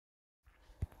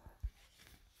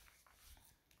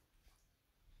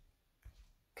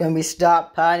Can we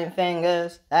stop pointing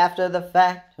fingers after the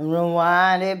fact and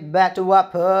rewind it back to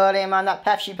what put him on that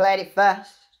path? She played it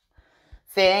fast,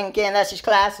 thinking that she's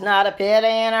class, not a pity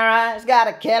in her eyes.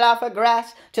 Gotta kill off her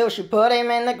grass till she put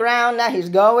him in the ground. Now he's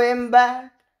going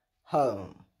back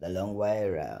home the long way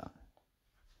around.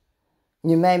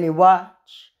 You made me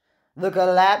watch the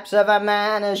collapse of a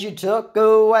man as you took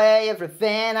away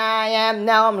everything I am.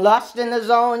 Now I'm lost in the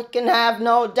zone, you can have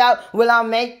no doubt. Will I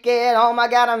make it home? I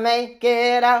gotta make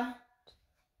it out.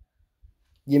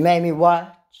 You made me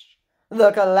watch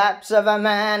the collapse of a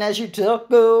man as you took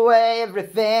away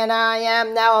everything I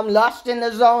am. Now I'm lost in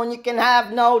the zone, you can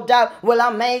have no doubt. Will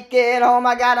I make it home?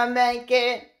 I gotta make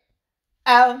it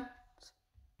out.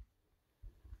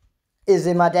 Is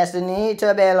it my destiny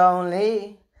to be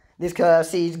lonely? This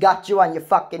curse, he's got you on your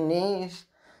fucking knees.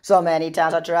 So many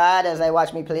times I tried as they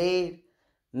watch me plead.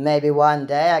 Maybe one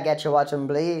day I get to watch them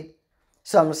bleed.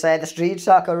 Some say the streets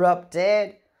are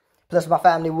corrupted. Plus my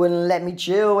family wouldn't let me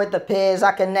chill with the peers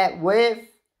I connect with.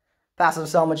 Passing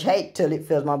so much hate till it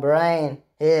fills my brain.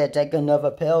 Here, take another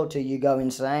pill till you go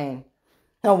insane.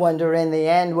 I wonder in the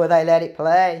end will they let it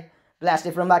play?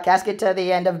 Blasted from my casket to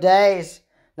the end of days.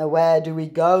 Now where do we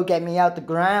go? Get me out the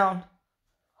ground.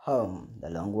 Home the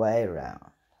long way around.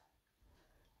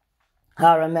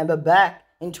 I remember back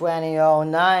in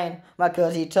 2009, my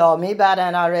cousin told me about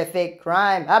an horrific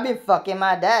crime. I've been fucking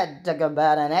my dad, talk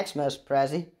about an Xmas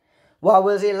present. What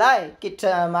was he like? He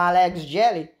turned my legs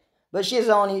jelly. But she's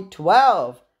only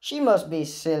 12. She must be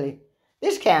silly.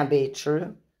 This can't be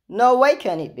true. No way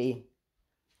can it be.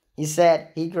 He said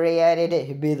he created it.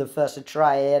 He'd be the first to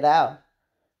try it out.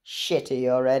 Shit, he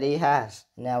already has.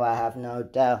 Now I have no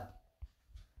doubt.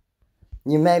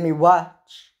 You made me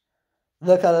watch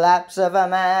the collapse of a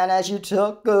man as you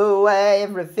took away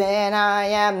everything I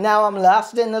am. Now I'm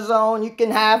lost in the zone, you can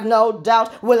have no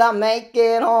doubt. Will I make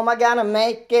it home? I gotta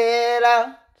make it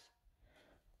out.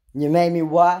 You made me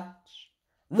watch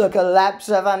the collapse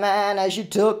of a man as you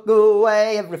took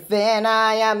away everything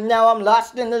I am. Now I'm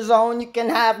lost in the zone, you can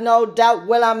have no doubt.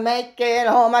 Will I make it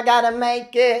home? I gotta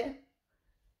make it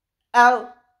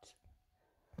out.